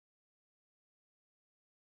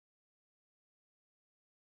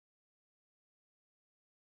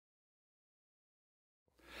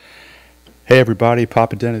Hey everybody,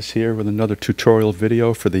 Papa Dennis here with another tutorial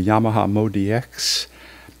video for the Yamaha MODX.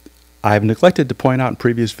 I've neglected to point out in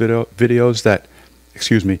previous videos that,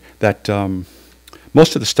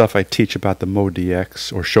 most of the stuff I teach about the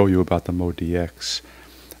MODX or show you about the MODX,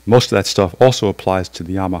 most of that stuff also applies to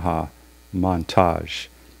the Yamaha Montage,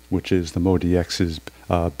 which is the MODX's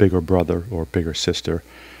bigger brother or bigger sister.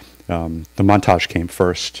 The Montage came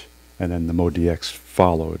first and then the MODX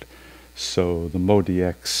followed. So the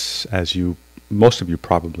MODX, as most of you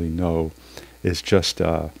probably know, is just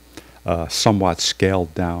a somewhat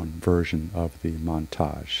scaled down version of the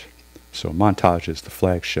Montage. So Montage is the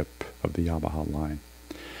flagship of the Yamaha line.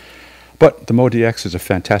 But the MODX is a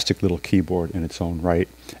fantastic little keyboard in its own right.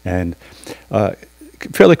 And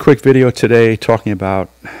fairly quick video today talking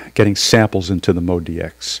about getting samples into the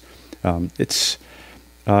MODX. It's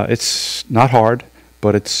not hard,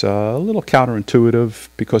 but it's a little counterintuitive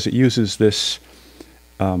because it uses this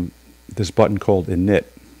this button called init.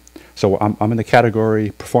 So I'm in the category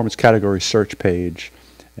performance category search page,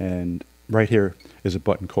 and right here is a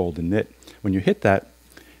button called init. When you hit that,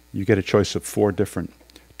 you get a choice of 4 different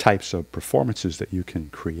types of performances that you can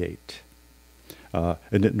create.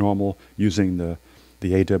 Init normal using the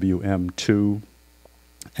AWM2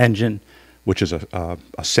 engine, which is a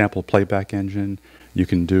sample playback engine. You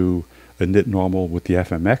can do init normal with the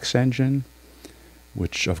FMX engine,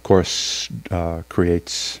 which of course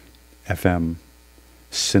creates FM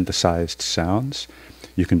synthesized sounds.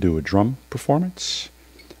 You can do a drum performance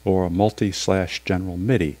or a multi/general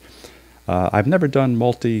MIDI. I've never done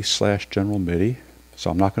multi/general MIDI,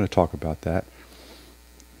 so I'm not going to talk about that.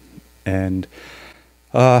 And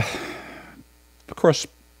of course,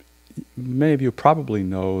 many of you probably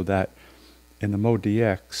know that in the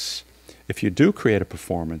MODX, if you do create a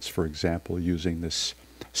performance, for example, using this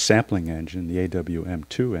sampling engine, the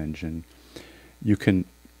AWM2 engine, you can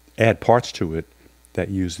add parts to it that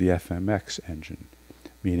use the FMX engine,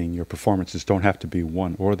 meaning your performances don't have to be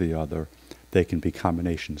one or the other. They can be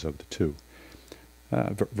combinations of the two.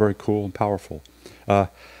 Very cool and powerful.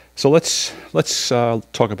 So let's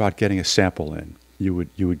talk about getting a sample in. You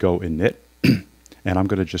would go init, and I'm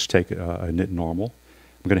going to just take init normal.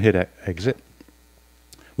 I'm going to hit exit,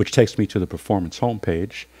 which takes me to the performance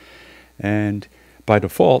homepage, and by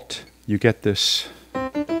default you get this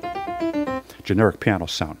generic piano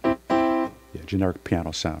sound. Yeah, generic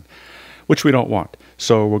piano sound, which we don't want.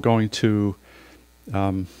 So we're going to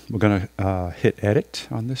hit edit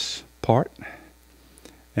on this part,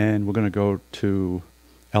 and we're going to go to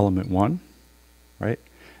element 1, right?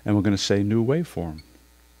 And we're going to say new waveform.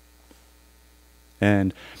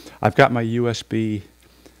 And I've got my USB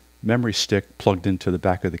memory stick plugged into the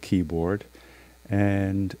back of the keyboard,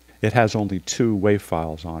 and it has only 2 wave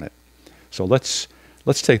files on it. So let's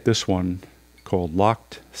take this one called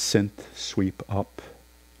Locked Synth Sweep Up.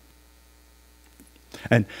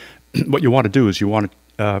 And what you want to do is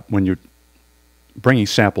when you're bringing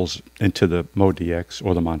samples into the MODX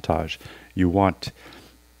or the Montage, you want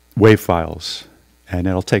wave files, and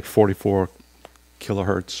it'll take 44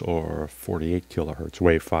 kilohertz or 48 kilohertz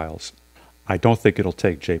wave files. I don't think it'll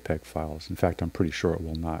take JPEG files. In fact, I'm pretty sure it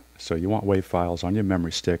will not. So you want wave files on your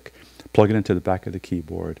memory stick, plug it into the back of the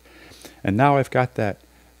keyboard, and now I've got that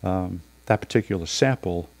particular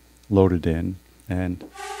sample loaded in, and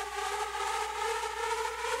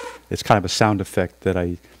it's kind of a sound effect that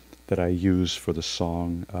I use for the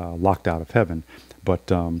song Locked Out of Heaven. But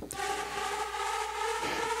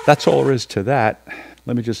that's all there is to that.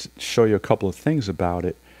 Let me just show you a couple of things about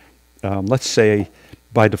it. Let's say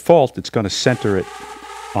by default it's going to center it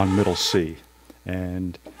on middle C,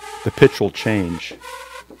 and the pitch will change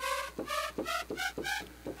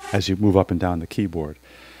as you move up and down the keyboard.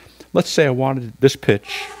 Let's say I wanted this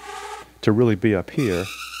pitch to really be up here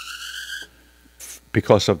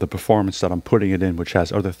because of the performance that I'm putting it in, which has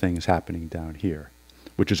other things happening down here,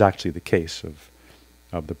 which is actually the case of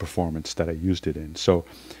the performance that I used it in. So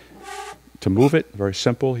to move it, very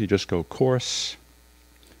simple, you just go coarse,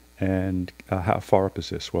 and how far up is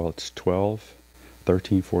this? Well, it's 12,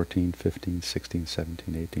 13, 14, 15, 16,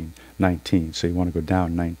 17, 18, 19. So you want to go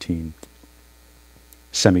down 19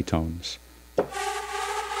 semitones.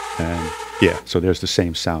 And yeah, so there's the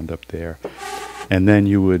same sound up there. And then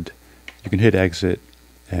you can hit exit,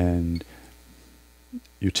 and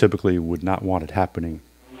you typically would not want it happening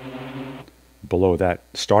below that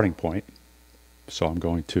starting point. So I'm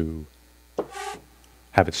going to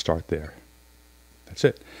have it start there. That's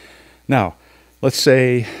it. Now, let's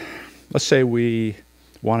say we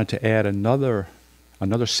wanted to add another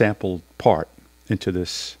sampled part into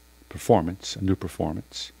this performance, a new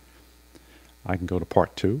performance. I can go to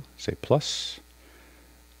part 2, say plus,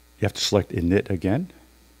 You have to select init again.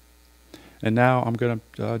 And now I'm going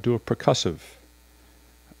to do a percussive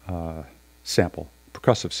sample.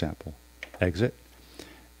 Exit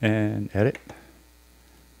and edit.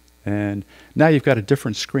 And now you've got a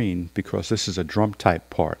different screen because this is a drum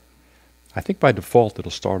type part. I think by default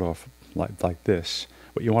it'll start off like this.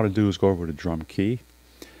 What you want to do is go over to drum key,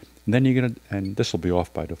 and then you're gonna, and this will be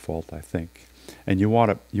off by default, I think. And you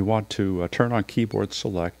want to turn on keyboard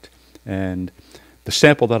select, and the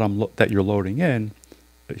sample that you're loading in,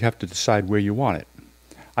 you have to decide where you want it.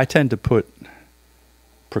 I tend to put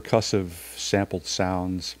percussive sampled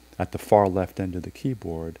sounds at the far left end of the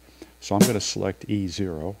keyboard, so I'm going to select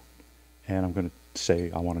E0, and I'm going to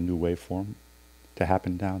say I want a new waveform to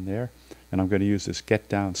happen down there, and I'm going to use this get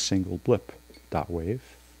down single blip dot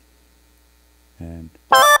wave, and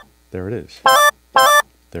there it is.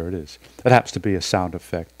 There it is. That happens to be a sound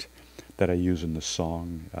effect that I use in the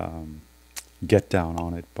song Get Down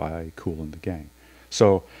on It by Kool and the Gang.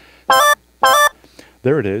 So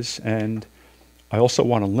there it is, and I also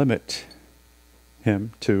want to limit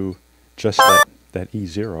him to just that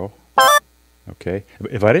E0. Okay,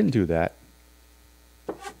 if I didn't do that,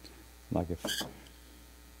 like if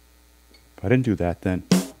I didn't do that, then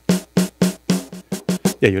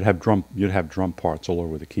yeah, you'd have drum parts all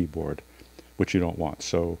over the keyboard, which you don't want.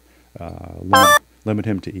 So limit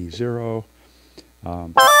him to E0.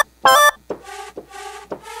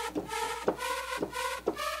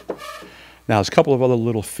 Now, there's a couple of other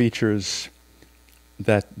little features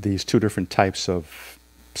that these two different types of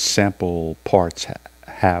sample parts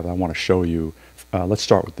have. I want to show you. Let's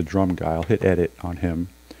start with the drum guy. I'll hit edit on him.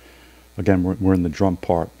 Again, we're in the drum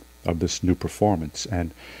part of this new performance,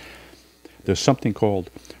 and there's something called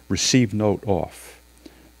receive note off.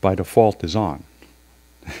 By default is on.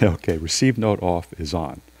 Okay, receive note off is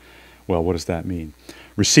on. Well, what does that mean?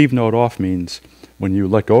 Receive note off means when you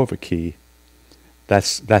let go of a key,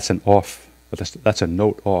 that's a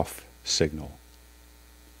note off signal.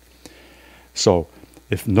 So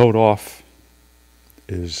if note off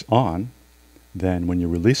is on, then when you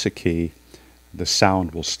release a key, the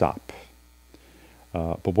sound will stop.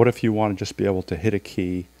 But what if you want to just be able to hit a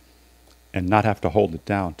key and not have to hold it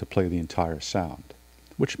down to play the entire sound,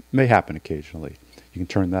 which may happen occasionally? You can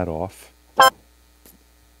turn that off.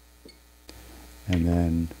 And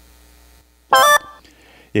then,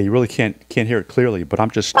 yeah, you really can't hear it clearly, but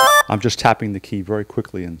I'm just tapping the key very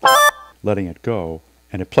quickly and letting it go,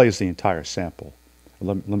 and it plays the entire sample.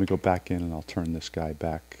 Let me go back in, and I'll turn this guy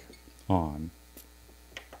back on.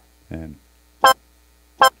 And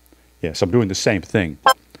yeah, so I'm doing the same thing.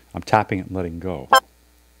 I'm tapping it and letting go.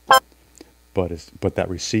 But that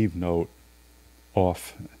receive note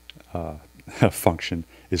off function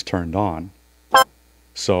is turned on.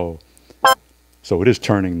 So it is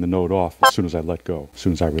turning the note off as soon as I let go, as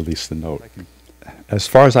soon as I release the note. As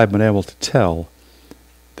far as I've been able to tell,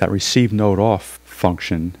 that receive note off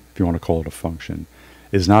function, if you want to call it a function,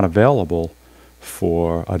 is not available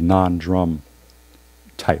for a non-drum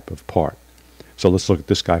type of part. So let's look at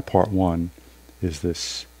this guy. Part 1 is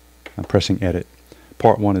this. I'm pressing edit.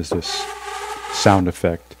 Part 1 is this sound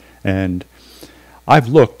effect, and I've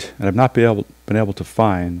looked and I've not been able to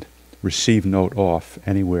find receive note off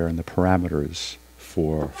anywhere in the parameters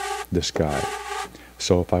for this guy.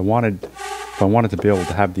 So if I wanted to be able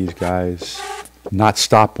to have these guys not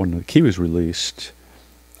stop when the key was released,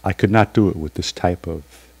 I could not do it with this type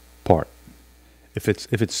of part. If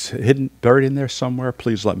it's hidden, buried in there somewhere,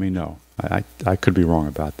 please let me know. I could be wrong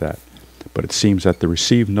about that, but it seems that the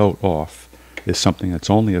receive note off is something that's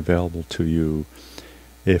only available to you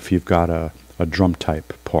if you've got a drum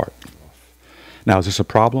type part. Now, is this a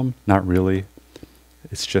problem? Not really.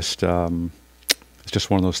 It's just one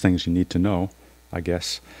of those things you need to know, I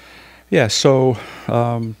guess. Yeah. So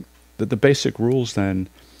the basic rules then.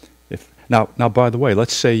 Now, by the way,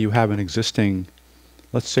 let's say you have an existing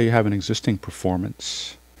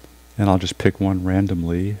performance, and I'll just pick one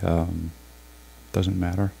randomly. Doesn't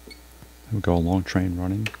matter. We'll go Long Train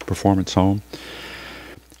Running, Performance Home.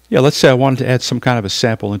 Yeah, let's say I wanted to add some kind of a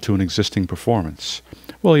sample into an existing performance.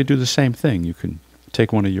 Well, you do the same thing. You can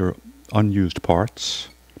take one of your unused parts,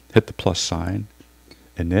 hit the plus sign,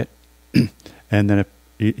 init, and then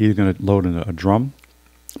you're going to load in a drum,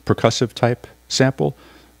 percussive type sample,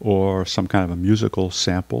 or some kind of a musical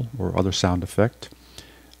sample or other sound effect.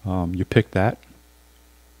 You pick that.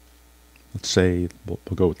 Let's say we'll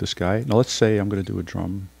go with this guy. Now let's say I'm going to do a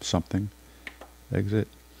drum something. Exit.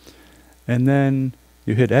 And then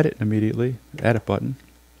you hit edit immediately, edit button.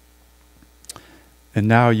 And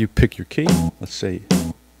now you pick your key. Let's say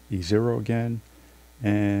E0 again.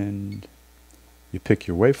 And You pick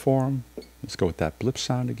your waveform. Let's go with that blip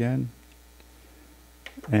sound again.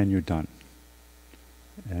 And you're done.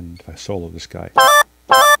 And if I solo this guy,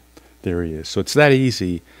 there he is. So it's that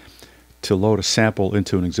easy to load a sample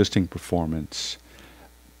into an existing performance.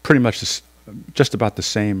 Pretty much just about the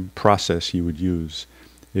same process you would use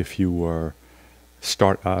if you were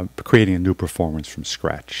creating a new performance from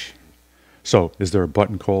scratch. So is there a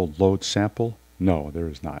button called load sample? No, there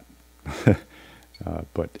is not.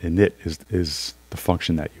 But init is the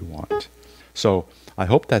function that you want. So I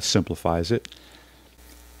hope that simplifies it.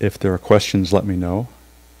 If there are questions, let me know.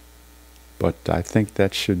 But I think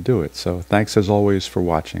that should do it. So thanks as always for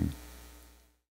watching.